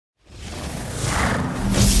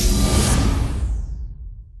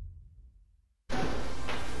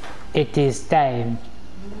It is time.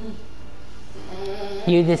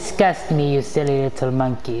 You disgust me, you silly little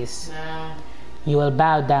monkeys. No. You will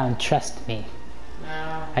bow down, trust me.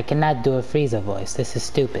 No. I cannot do a Frieza voice, this is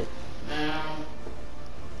stupid. No.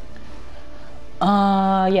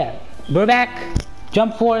 Yeah. We're back.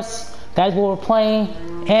 Jump Force. That's what we're playing.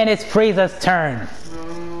 And it's Frieza's turn.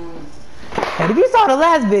 And if you saw the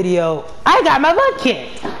last video, I got my butt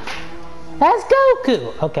kicked. That's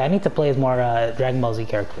Goku. Okay, I need to play as more Dragon Ball Z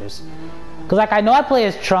characters. Because, like, I know I play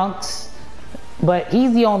as Trunks, but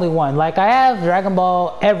he's the only one. Like, I have Dragon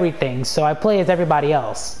Ball everything, so I play as everybody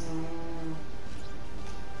else.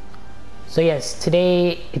 So, yes,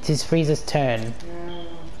 today it is Frieza's turn.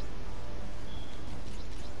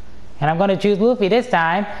 And I'm going to choose Luffy this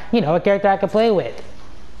time. You know, a character I can play with.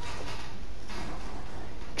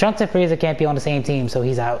 Trunks and Frieza can't be on the same team, so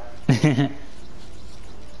he's out.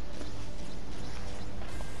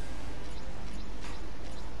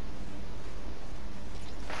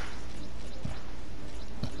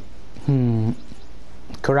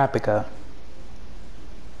 Kurapika.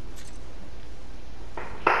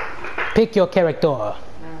 Pick your character. No.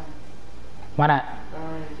 Why not? I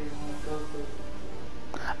already didn't want Goku.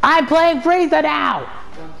 I'm playing Frieza now!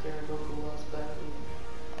 Don't care, Goku lost badly.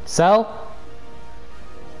 So?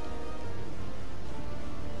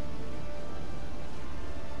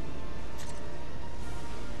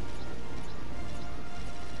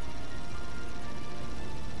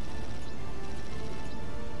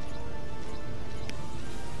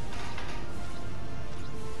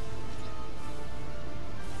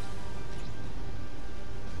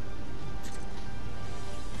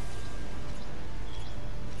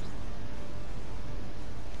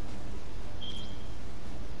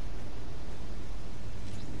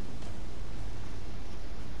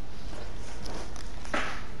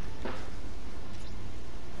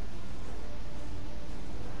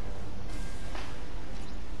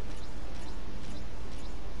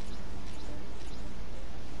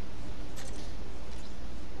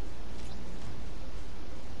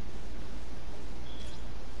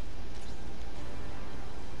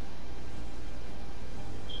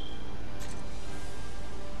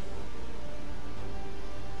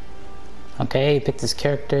 Okay, pick his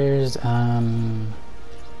characters.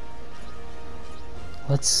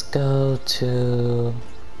 Let's go to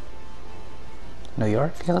New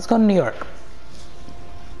York. Yeah, let's go to New York.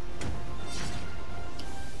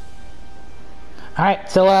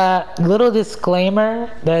 Alright, so little disclaimer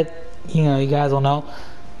that you guys will know.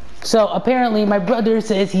 So apparently my brother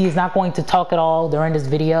says he is not going to talk at all during this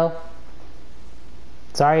video.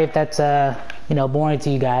 Sorry if that's boring to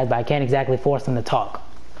you guys, but I can't exactly force him to talk.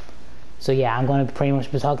 So yeah, I'm going to pretty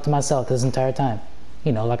much be talking to myself this entire time.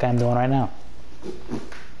 Like I'm doing right now.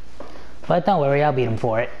 But don't worry, I'll beat him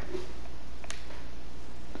for it.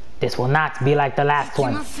 This will not be like the last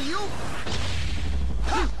one.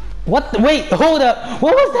 What? Wait, hold up.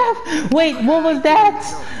 What was that? Wait, what was that?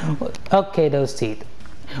 Okay, those teeth.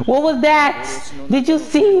 What was that? Did you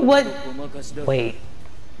see what? Wait.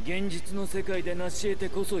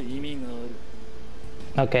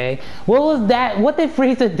 Okay. What was that? What did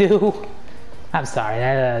Frieza do? I'm sorry,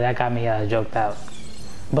 that got me joked out.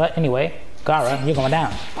 But anyway, Gaara, you're going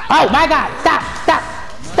down. Oh my god! Stop! Stop!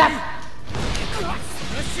 Stop!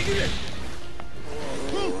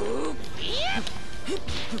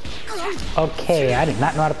 Okay, I did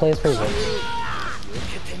not know how to play as Frieza.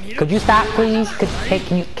 Could you stop, please?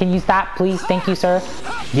 Can you stop, please? Thank you, sir.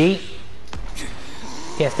 Yeet.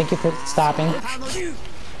 Yes, thank you for stopping.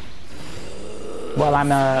 Well,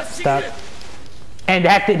 I'm stuck. And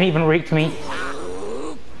that didn't even reach me.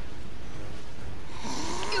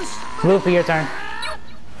 Luffy, your turn.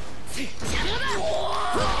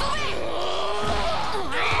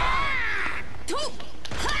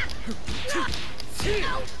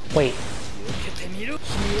 Wait.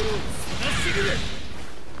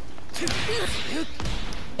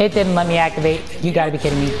 It didn't let me activate. You gotta be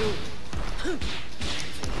kidding me.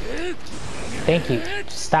 Thank you.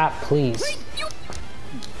 Stop, please.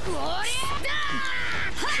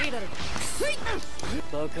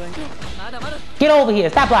 Get over here.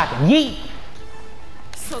 Stop blocking. Yeet.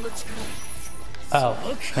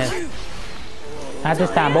 Oh, man. Not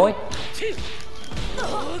this time, boy.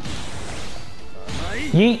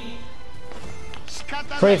 Yeet.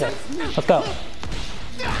 Frieza. Let's go.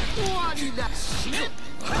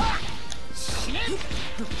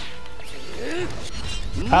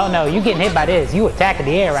 Oh no, you getting hit by this. You attacking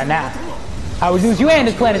the air right now. I will use you and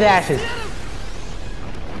this planet's ashes.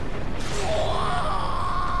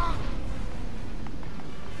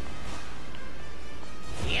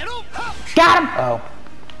 Got him! Oh.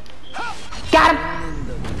 Got him!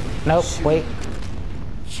 Nope, wait.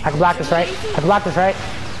 I can block this, right? I can block this, right?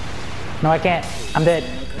 No, I can't. I'm dead.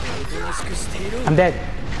 I'm dead.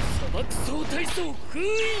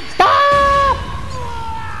 Stop!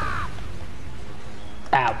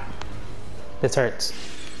 Ow. This hurts.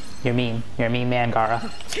 You're mean. You're a mean man, Gara.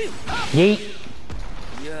 Yeet.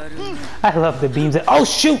 I love the beams. Oh,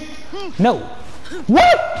 shoot! No.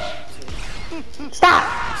 What? Stop!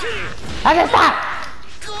 I said stop!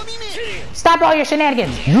 Stop all your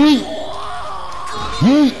shenanigans! Yeet!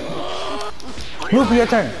 Yeet! Luffy, your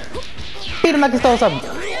turn. Beat him like he stole something.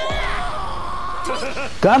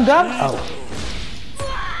 Gum? Oh.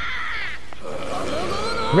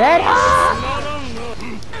 Red? Ah!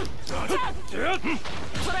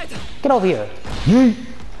 Get over here. Yeet!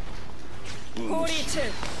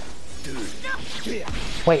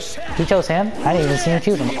 Wait, he chose him? I didn't even see him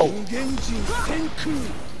choose him. Oh.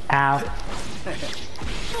 Ow.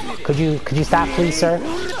 Could you stop, please, sir?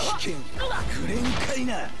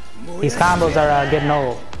 These combos are getting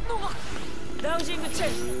old.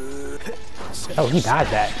 Oh, he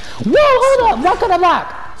dodged that. Whoa, hold up! What could I block?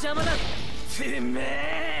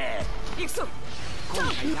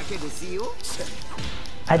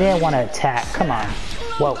 I didn't want to attack. Come on.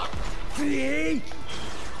 Whoa.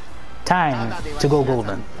 Time to go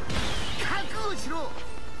golden.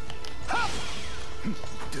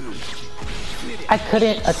 I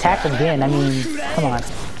couldn't attack again. I mean, come on.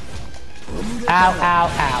 Ow, ow,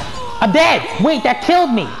 ow. I'm dead! Wait, that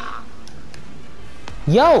killed me!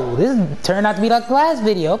 Yo, this turned out to be like the last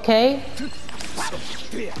video, okay.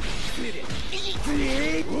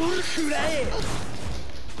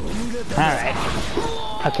 Alright.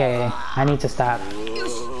 Okay, I need to stop.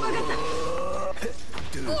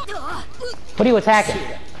 What are you attacking?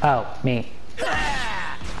 Oh, me.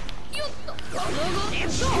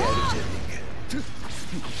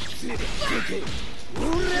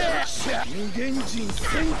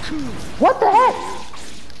 What the heck?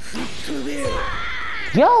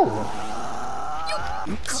 Yo!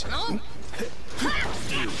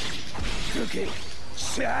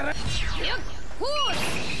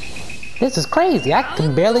 This is crazy. I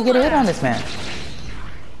can barely get a hit on this man.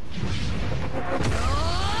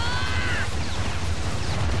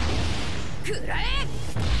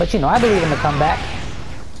 But you know, I believe in the comeback.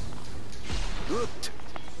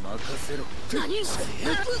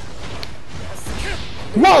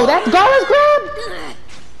 Whoa, that's Gara's grab?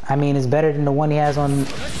 I mean, it's better than the one he has on...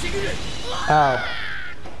 Oh.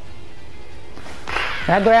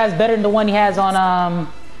 That grab's better than the one he has on,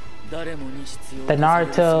 the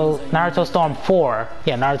Naruto Storm 4.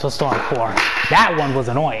 Yeah, Naruto Storm 4. That one was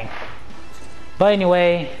annoying. But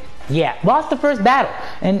anyway, yeah, lost the first battle.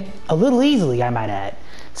 And a little easily, I might add.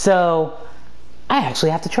 So, I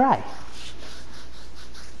actually have to try.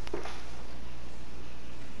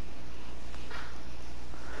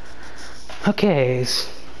 Okay.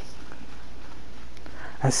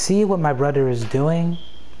 I see what my brother is doing.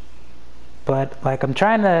 But, like, I'm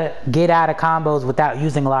trying to get out of combos without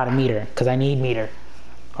using a lot of meter. Because I need meter.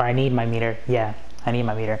 Or I need my meter. Yeah, I need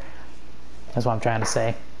my meter. That's what I'm trying to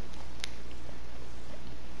say.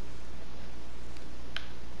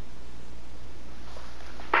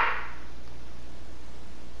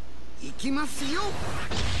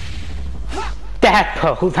 That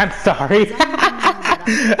pose, I'm sorry.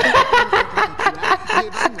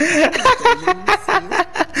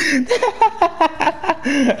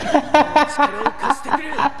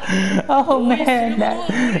 Oh man,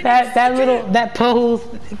 that pose.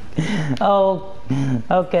 Oh,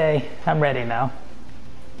 okay, I'm ready now.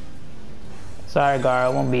 Sorry, Gara,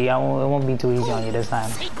 it won't be too easy on you this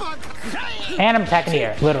time. And I'm attacking the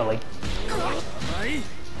air, literally.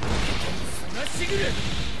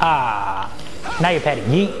 Ah, now you're petty.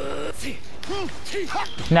 Yeet.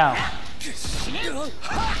 No.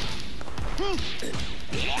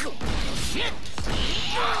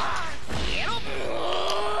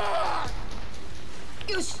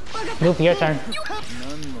 Luffy, your turn.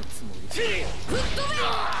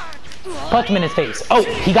 Punch him in his face. Oh,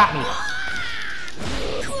 he got me.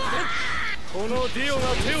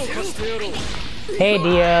 Hey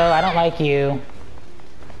Dio, I don't like you.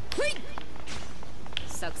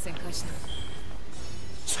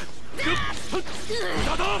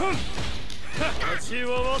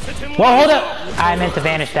 Whoa, hold up! I meant to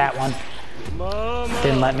vanish that one.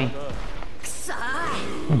 Didn't let me.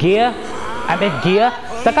 Gear? I meant gear?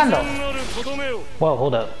 Secando. Whoa,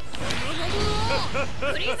 hold up.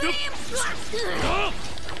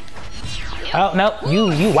 Oh, no,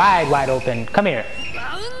 you wide open. Come here.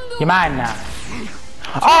 You're mine now.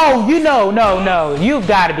 Oh, you know, no. You've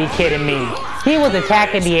got to be kidding me. He was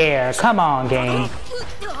attacking the air. Come on, game.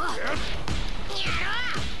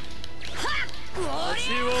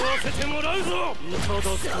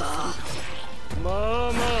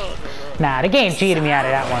 Nah, the game cheated me out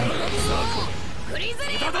of that one.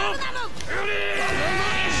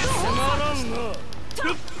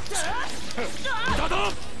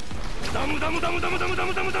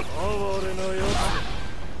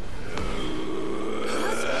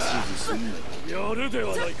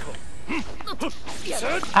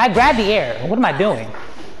 I grabbed the air. What am I doing?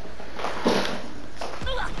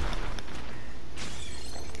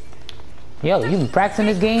 Yo, you been practicing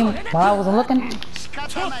this game while I wasn't looking?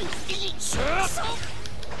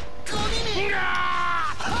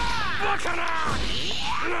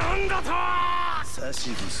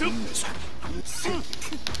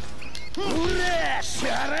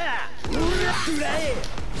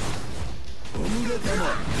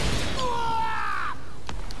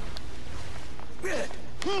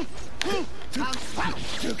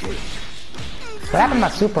 What happened to my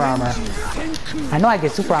super armor? I know I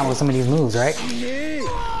get super armor with some of these moves, right?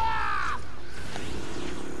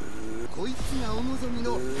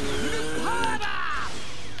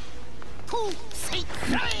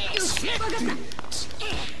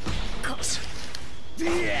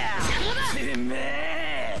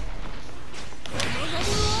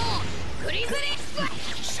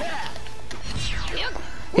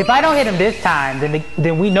 If I don't hit him this time,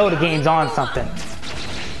 then we know the game's on something.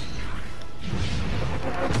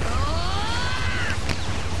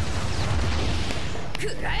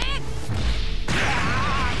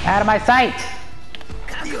 Out of my sight!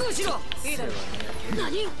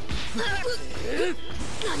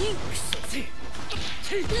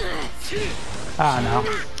 Oh no.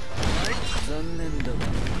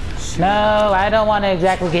 No, I don't want to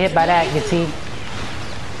exactly get hit by that, you see.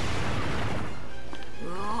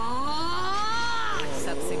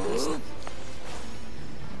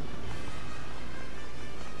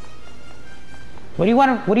 What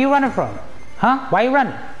are you running from? Huh? Why are you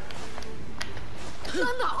running?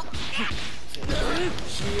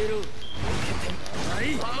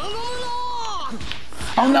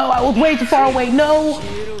 Oh no, I was way too far away. No!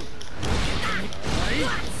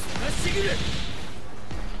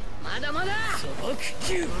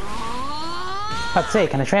 Let's say,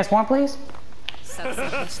 can I transform, please?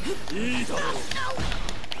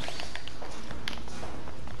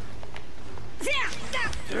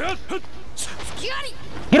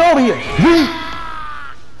 Get over here!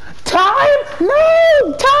 Time?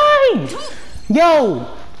 No! Time! Yo!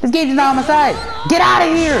 This game's not on my side. Get out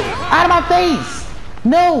of here! Out of my face!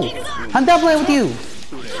 No! I'm done playing with you!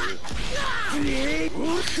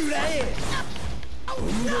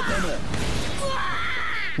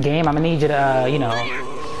 Game, I'm gonna need you to, you know...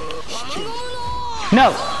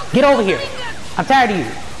 No! Get over here! I'm tired of you!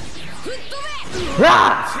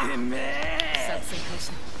 Rah!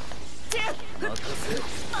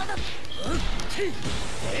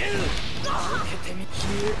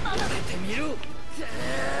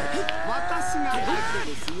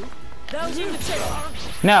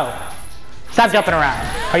 No! Stop jumping around.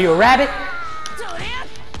 Are you a rabbit?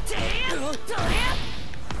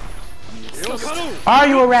 Are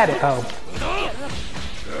you a rabbit? Oh.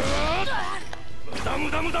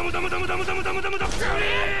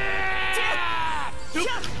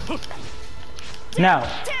 No.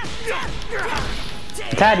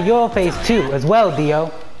 I'm tired of your face too, as well,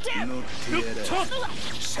 Dio.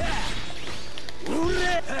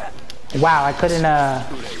 Wow, I couldn't,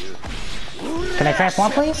 Can I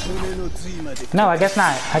transform, please? No, I guess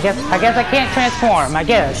not. I guess I can't transform, I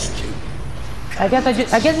guess. I guess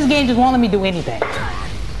this game just won't let me do anything.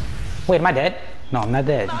 Wait, am I dead? No, I'm not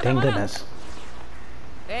dead. Thank goodness.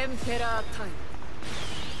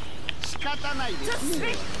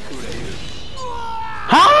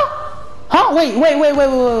 Huh? Huh? Wait.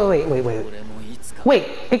 Wait,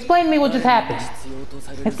 explain to me what just happened.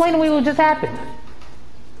 Explain to me what just happened.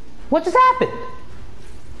 What just happened?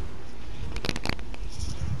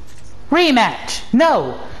 Rematch.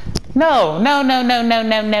 No. No.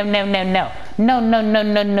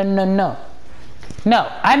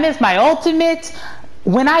 No, I missed my ultimate.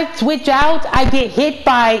 When I switch out, I get hit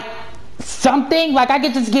by something. Like I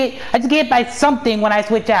just get hit by something when I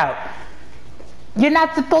switch out. You're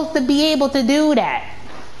not supposed to be able to do that.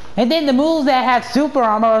 And then the moves that have super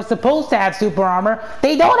armor are supposed to have super armor.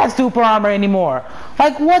 They don't have super armor anymore.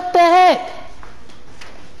 Like what the heck?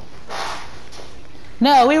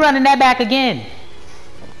 No, we're running that back again.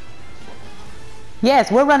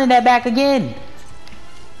 Yes, we're running that back again.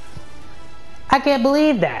 I can't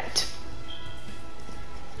believe that.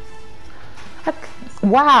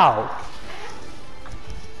 Wow.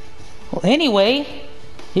 Well, anyway,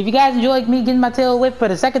 if you guys enjoyed me getting my tail whipped for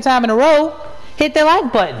the second time in a row, hit the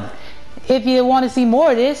like button. If you want to see more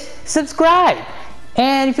of this, subscribe.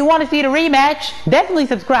 And if you want to see the rematch, definitely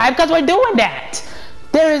subscribe because we're doing that.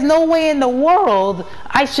 There is no way in the world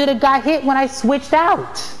I should have got hit when I switched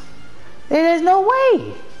out. There is no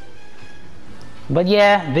way. But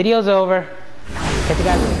yeah, video's over. Catch you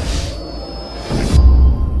guys later.